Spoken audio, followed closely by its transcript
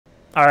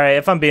Alright,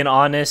 if I'm being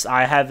honest,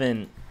 I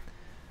haven't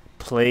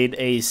played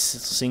a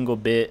single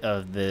bit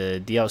of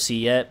the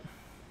DLC yet.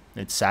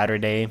 It's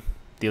Saturday.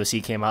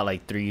 DLC came out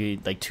like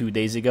 2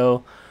 days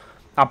ago.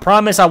 I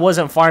promise I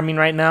wasn't farming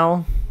right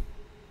now.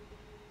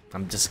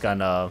 I'm just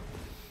gonna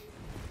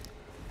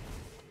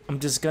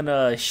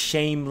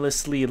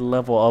shamelessly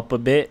level up a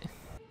bit.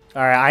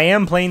 Alright, I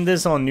am playing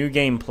this on New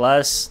Game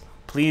Plus.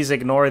 Please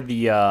ignore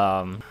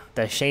the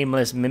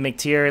shameless mimic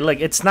tier. Look,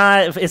 it's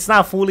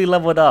not fully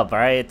leveled up,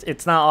 alright?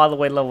 It's not all the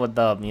way leveled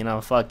up, you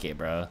know, fuck it,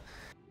 bro.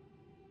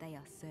 They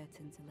are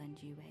certain to lend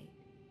you aid.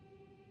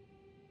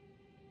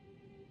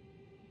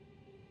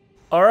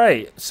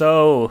 Alright,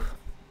 so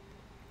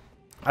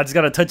I just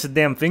gotta touch the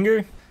damn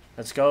finger.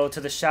 Let's go to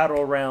the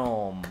Shadow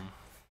Realm.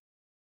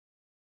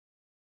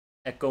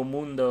 Eco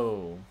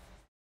Mundo.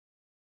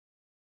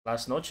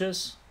 Las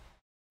Noches?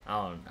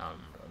 I don't know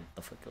what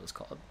the fuck it was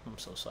called. I'm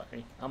so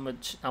sorry. I'm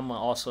gonna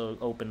also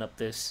open up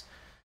this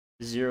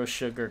zero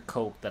sugar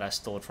Coke that I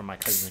stole from my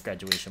cousin's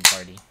graduation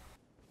party.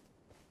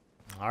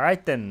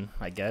 Alright then,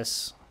 I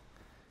guess.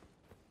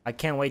 I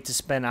can't wait to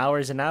spend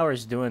hours and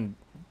hours doing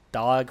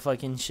dog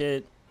fucking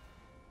shit.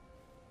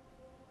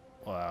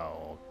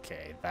 Wow,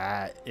 okay,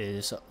 that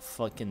is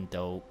fucking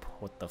dope.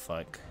 What the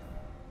fuck?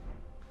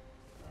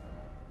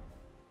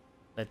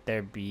 Let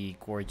there be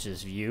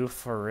gorgeous view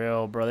for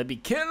real, bro. They'd be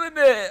killing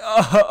it.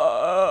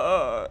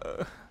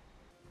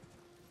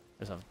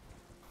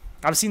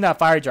 I've seen that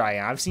fire drying.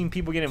 I've seen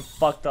people getting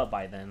fucked up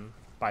by them.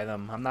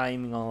 I'm not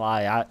even gonna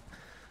lie.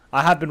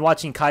 I have been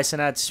watching Kai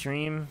Cenat's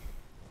stream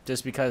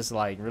just because,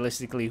 like,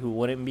 realistically, who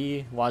wouldn't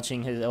be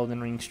watching his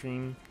Elden Ring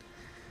stream?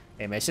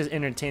 Hey man, it's just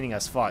entertaining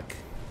as fuck.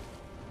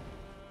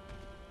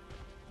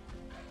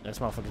 This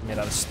motherfucker's made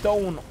out of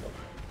stone.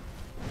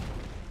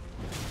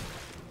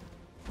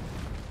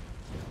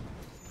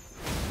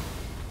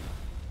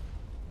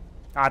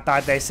 I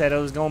thought they said it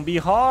was gonna be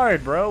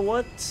hard, bro.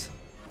 What?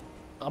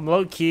 I'm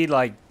low key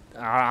like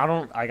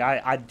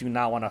I do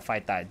not want to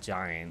fight that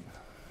giant.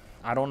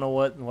 I don't know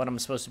what I'm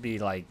supposed to be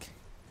like.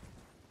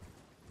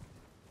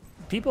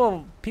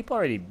 People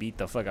already beat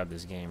the fuck out of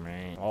this game,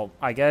 right? Well,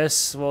 I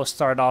guess we'll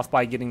start off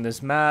by getting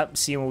this map,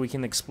 see what we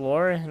can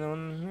explore, and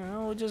then, you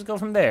know, we'll just go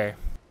from there.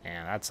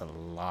 Man, that's a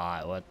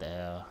lot. What the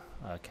hell?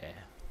 Okay.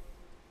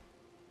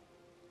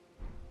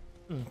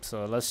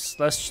 So let's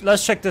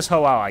check this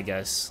hoe out, I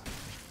guess.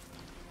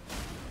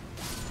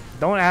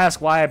 Don't ask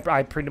why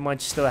I pretty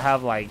much still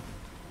have, like,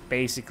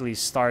 basically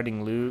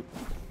starting loot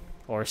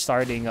or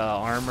starting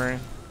armor.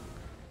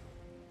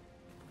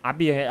 I'd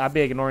be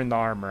ignoring the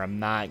armor. I'm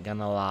not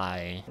gonna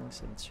lie.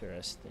 It's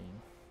interesting.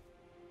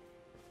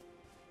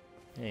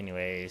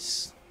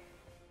 Anyways,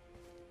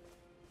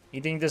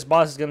 you think this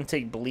boss is gonna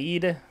take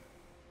bleed?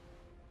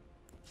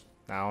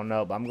 I don't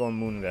know, but I'm going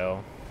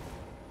Moonville.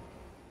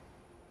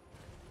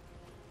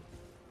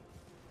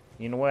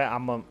 You know what?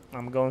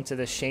 I'm going to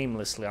this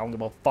shamelessly. I don't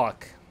give a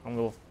fuck. I don't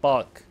give a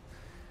fuck.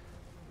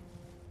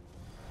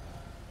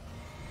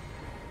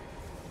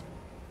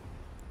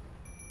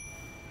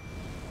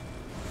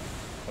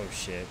 Oh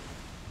shit.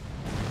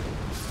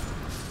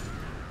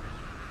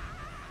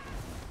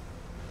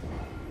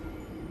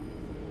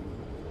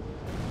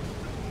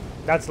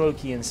 That's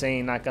low-key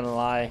insane, not gonna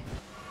lie.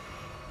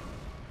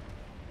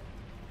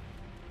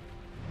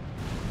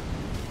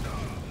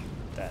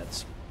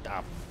 That's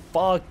a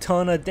fuck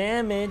ton of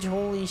damage,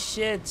 holy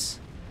shit.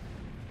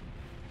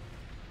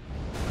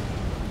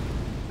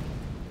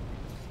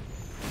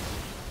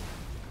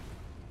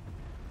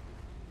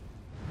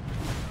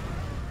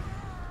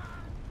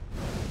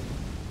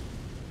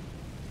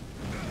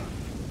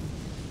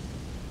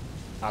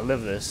 I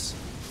live this.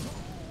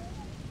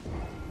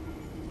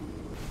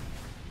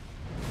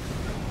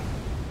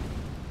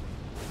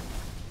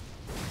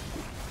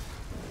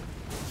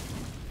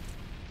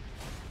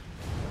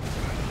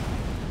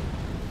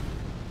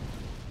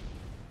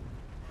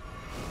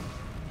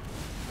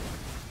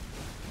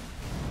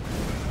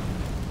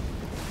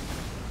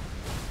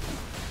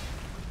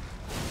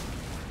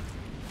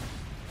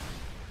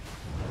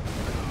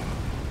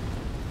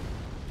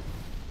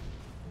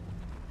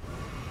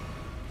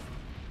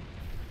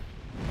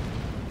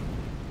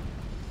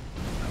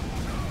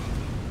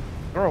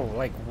 Bro,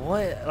 like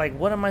what? Like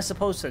what am I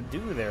supposed to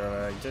do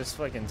there? Like just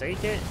fucking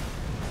take it?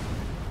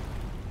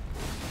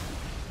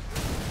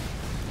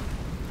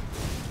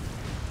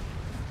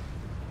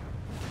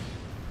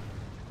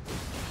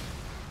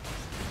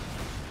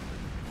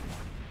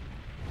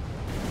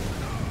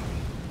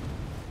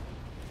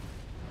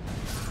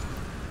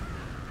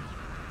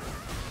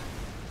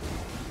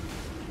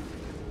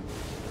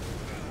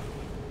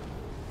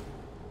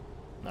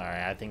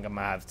 Alright, I think I'm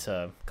gonna have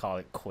to call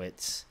it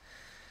quits.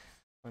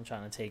 I'm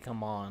trying to take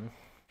him on.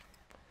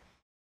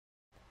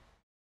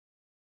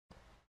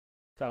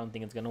 I don't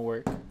think it's gonna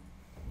work.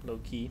 Low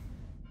key.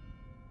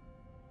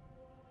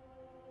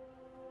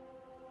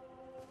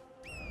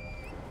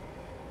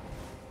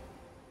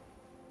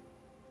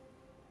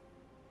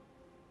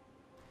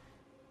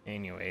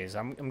 Anyways,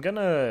 I'm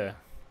gonna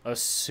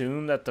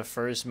assume that the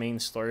first main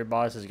story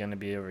boss is gonna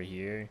be over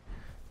here.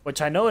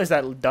 Which I know is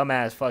that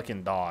dumbass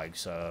fucking dog,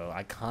 so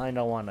I kind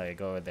of want to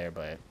go over there,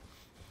 but...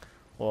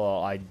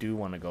 Well, I do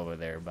want to go over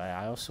there, but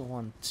I also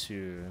want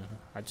to...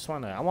 I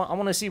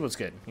want to see what's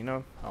good, you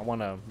know? I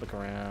want to look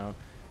around.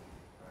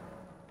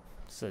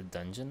 It's a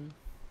dungeon?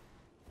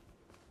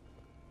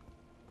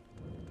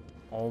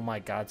 Oh my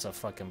god, it's a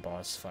fucking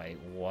boss fight.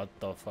 What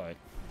the fuck?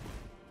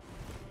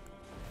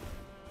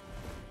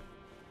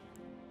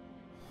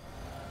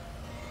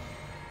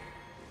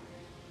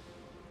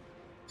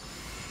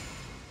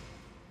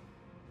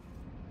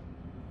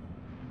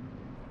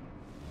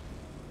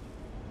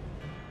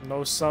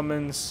 No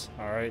summons.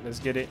 Alright, let's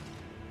get it.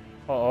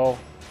 Uh-oh.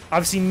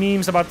 I've seen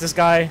memes about this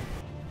guy.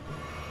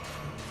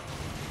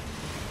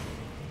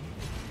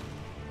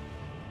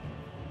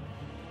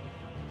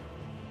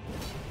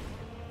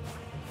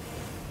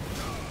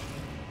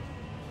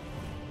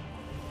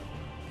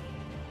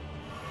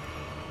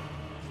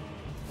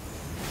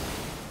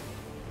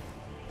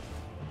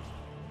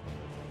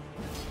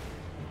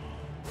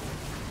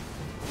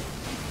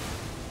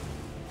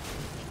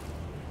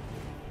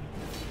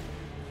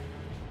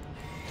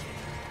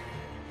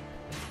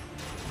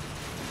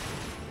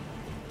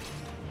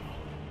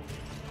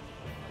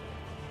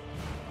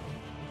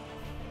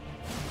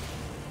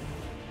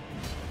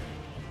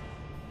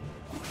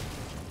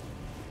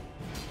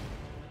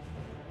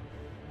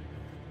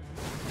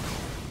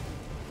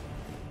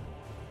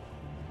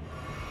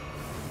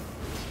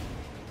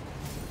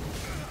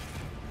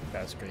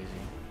 That's crazy.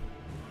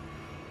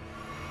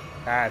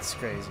 That's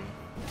crazy.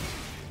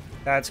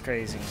 That's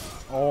crazy.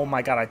 Oh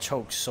my god, I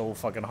choked so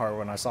fucking hard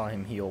when I saw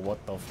him heal.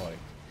 What the fuck?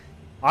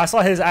 I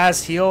saw his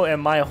ass heal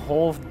and my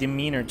whole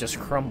demeanor just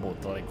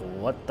crumbled. Like,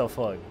 what the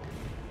fuck?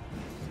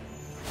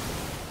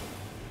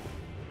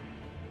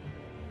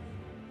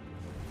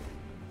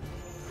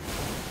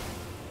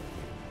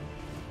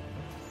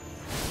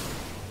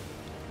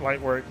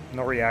 Light work,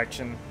 no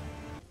reaction.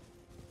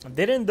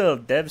 Didn't the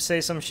dev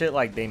say some shit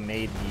like they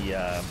made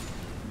the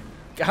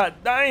god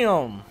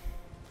damn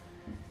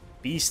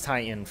Beast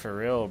Titan for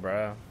real,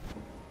 bruh?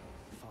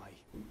 Fie,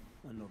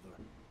 another.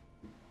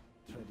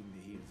 Treading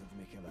the heels of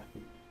Mikela.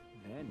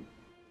 Then,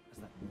 as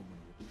that woman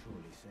would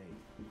surely say.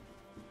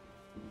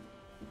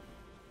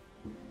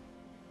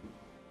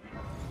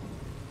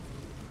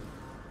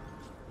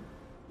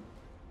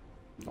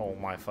 Oh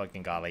my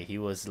fucking god, like he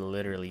was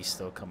literally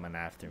still coming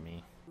after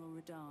me.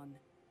 Radan.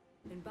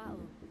 In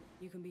battle,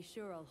 you can be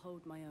sure I'll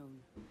hold my own.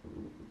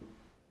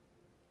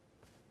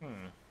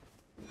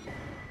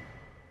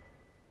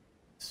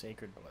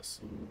 Sacred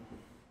blessing.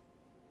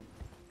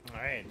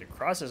 Alright, the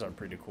crosses are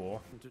pretty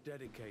cool. To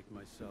dedicate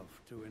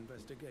myself to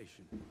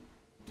investigation,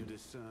 to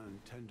discern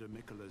tender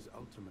Mikola's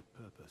ultimate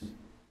purpose.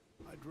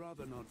 I'd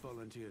rather not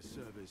volunteer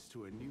service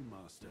to a new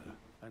master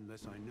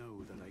unless I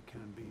know that I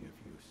can be of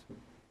use.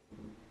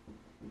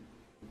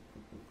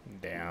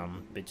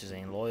 Damn, bitches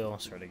ain't loyal,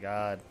 swear to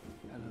god.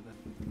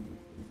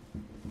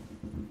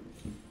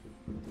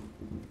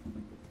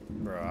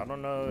 Bro, I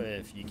don't know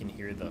if you can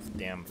hear the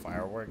damn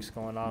fireworks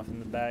going off in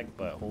the back,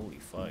 but holy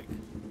fuck.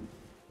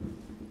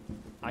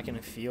 I can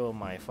feel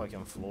my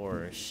fucking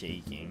floor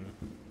shaking.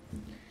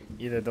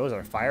 Either those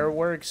are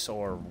fireworks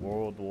or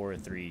World War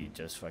III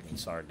just fucking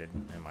started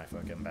in my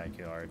fucking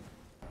backyard.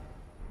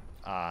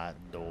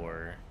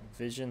 Door.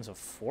 Visions of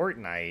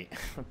Fortnite.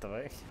 What the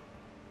fuck?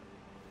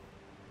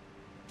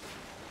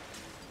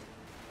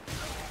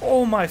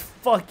 Oh my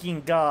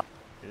fucking god.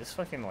 Is this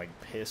fucking like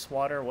piss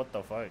water? What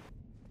the fuck?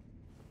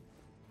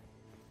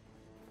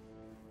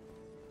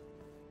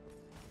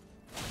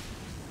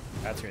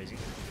 That's crazy.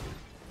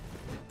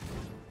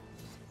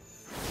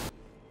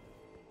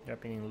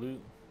 Drop any loot?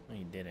 No,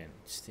 you didn't.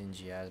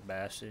 Stingy ass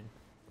bastard.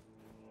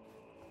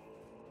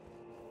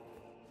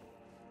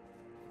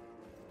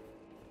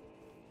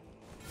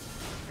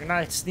 You're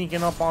not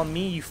sneaking up on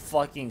me, you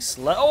fucking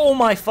slut. Oh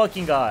my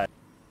fucking god.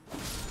 Those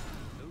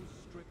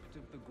stripped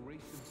of the grace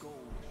of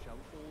gold shall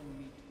all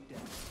meet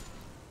death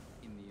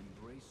in the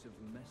embrace of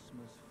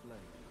Mesmer's flame.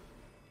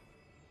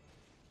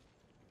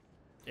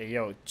 Hey,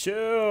 yo,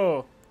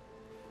 chill.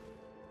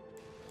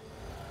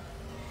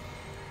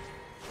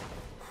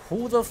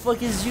 Who the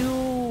fuck is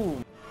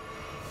you?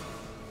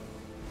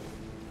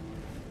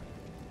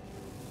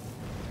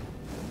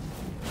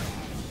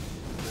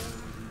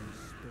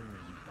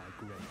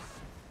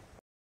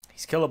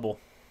 He's killable.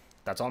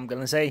 That's all I'm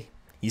gonna say.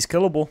 He's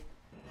killable.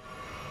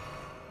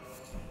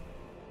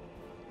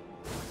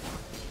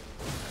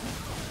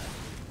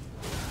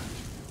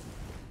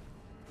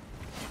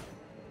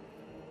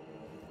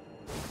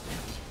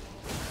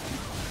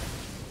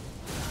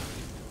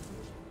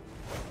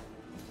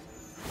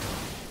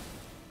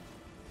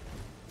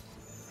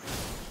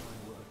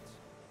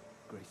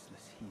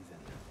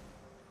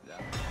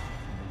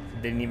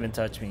 Didn't even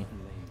touch me.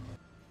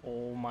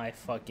 Oh my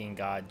fucking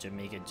god,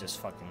 Jamaica just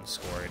fucking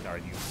scored. Are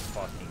you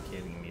fucking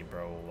kidding me,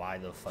 bro? Why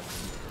the fuck do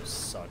you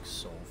suck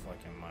so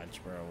fucking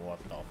much, bro?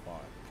 What the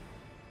fuck?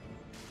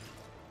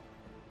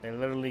 They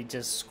literally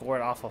just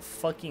scored off a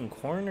fucking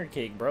corner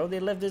kick, bro. They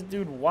left this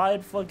dude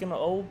wide fucking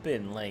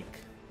open, like...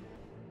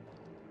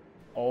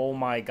 Oh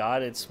my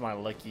god, it's my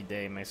lucky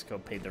day. Mexico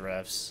paid the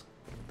refs.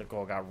 The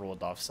goal got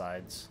ruled off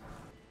sides.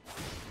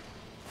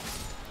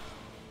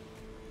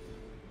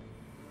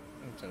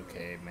 It's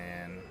okay,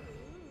 man.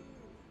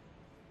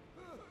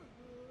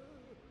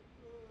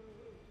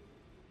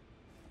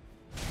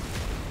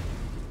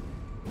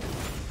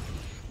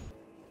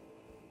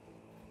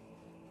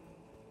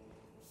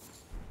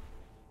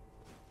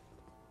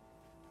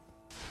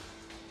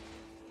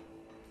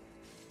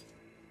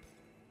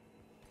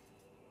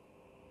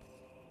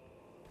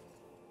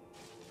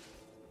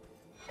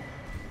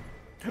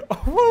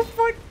 Oh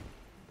fuck!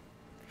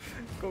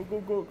 Go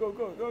go go go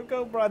go go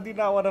go, bro! I do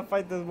not want to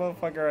fight this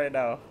motherfucker right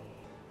now.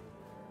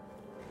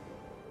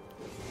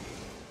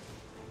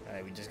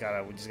 Alright, we just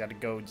gotta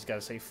go. We just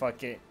gotta say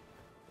fuck it.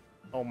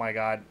 Oh my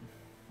god.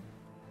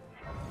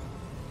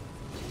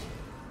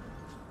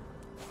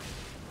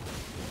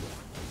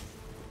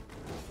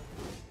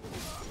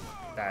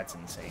 That's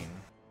insane.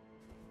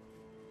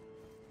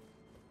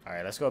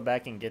 Alright, let's go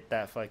back and get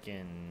that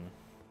fucking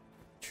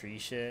tree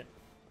shit.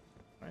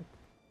 What?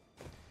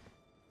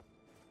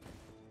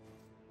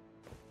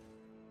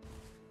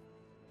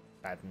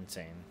 That's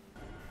insane.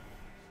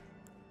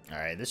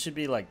 Alright, this should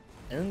be like,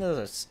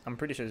 I'm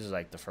pretty sure this is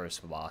like the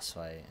first boss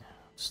fight.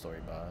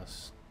 Story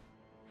boss.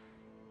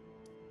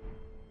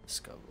 Let's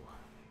go.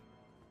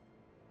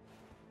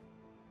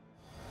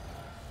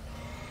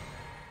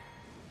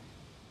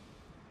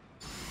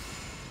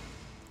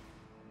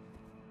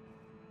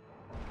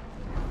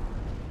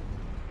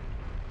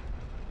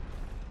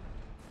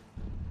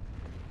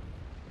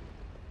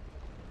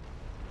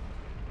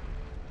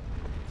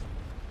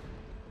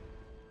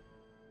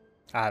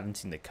 I haven't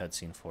seen the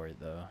cutscene for it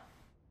though.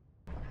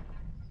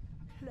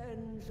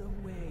 Cleanse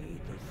away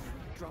the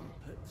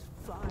strumpet's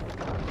fire.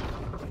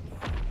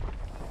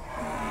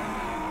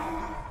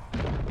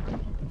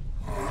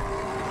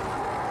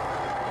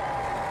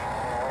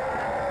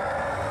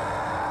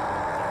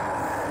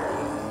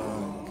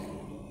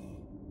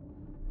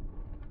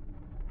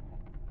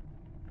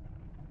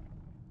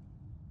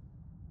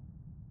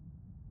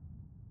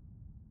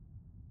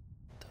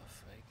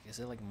 Is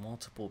it like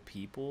multiple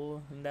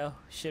people in that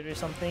shit or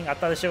something? I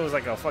thought the shit was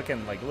like a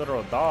fucking like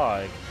literal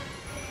dog.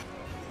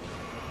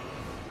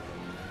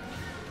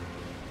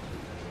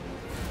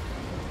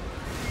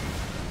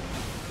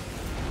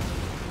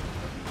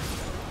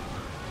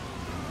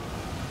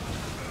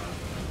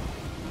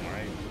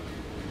 Alright.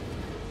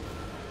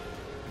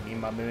 Me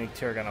and my Mimic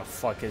 2 are gonna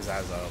fuck his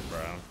ass up, bro.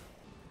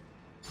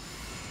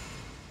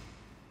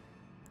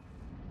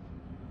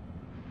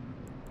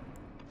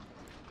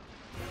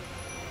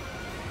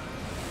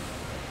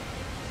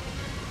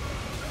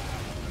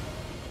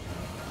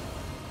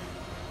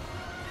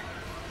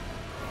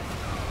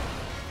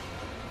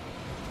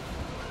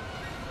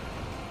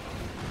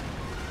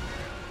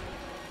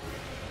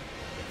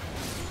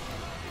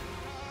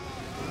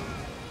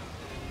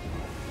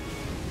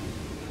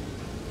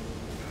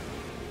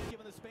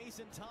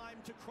 In time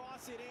to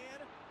cross it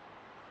in.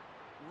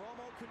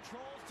 Romo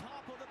controls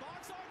top of the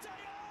box.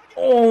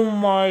 Oh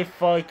my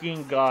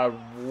fucking god,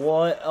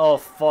 what a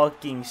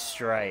fucking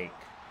strike.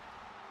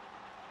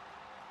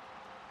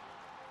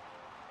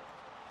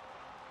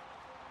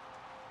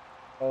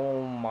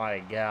 Oh my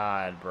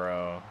god,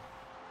 bro.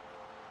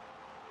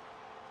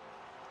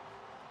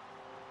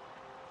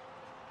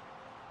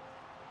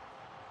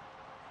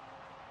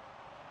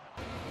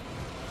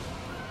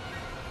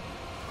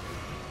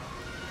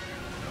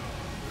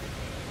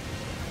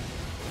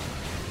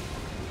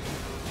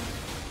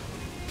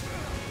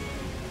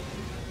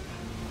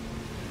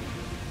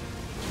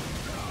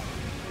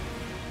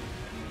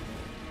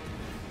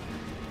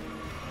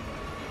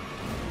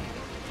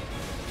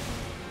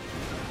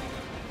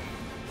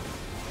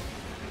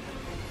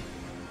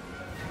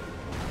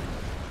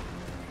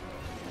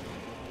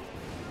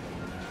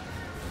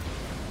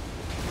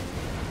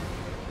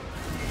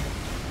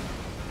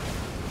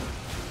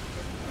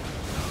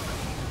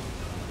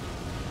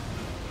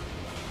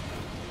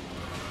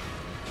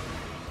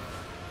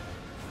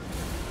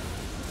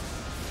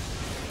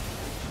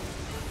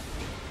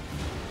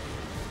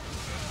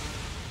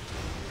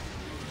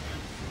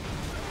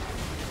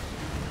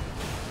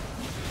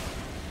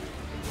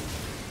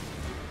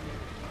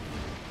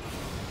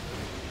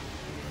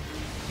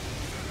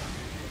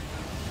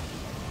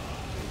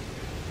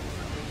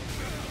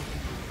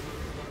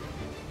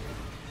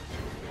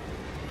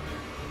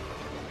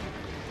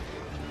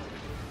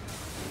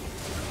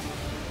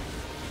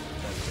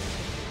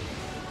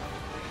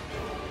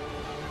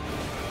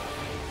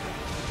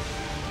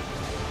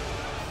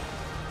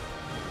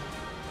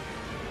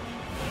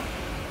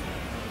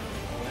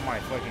 My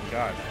fucking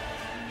god.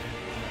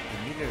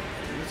 The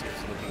music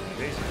is looking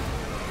crazy.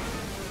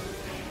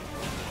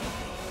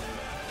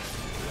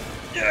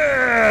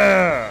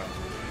 Yeah!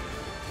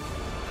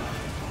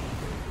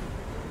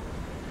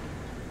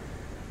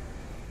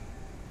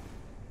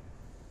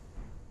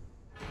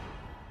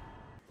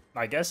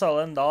 I guess I'll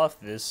end off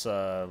this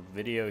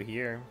video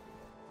here.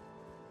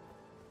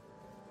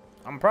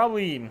 I don't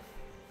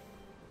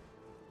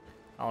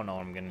know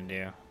what I'm gonna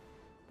do,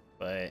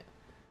 but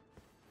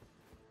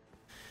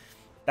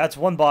That's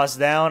one boss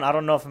down. I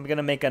don't know if I'm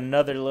gonna make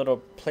another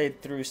little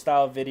playthrough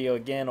style video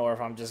again, or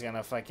if I'm just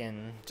gonna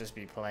fucking just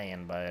be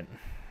playing, but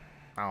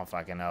I don't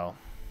fucking know.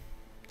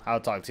 I'll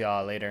talk to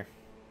y'all later.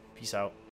 Peace out.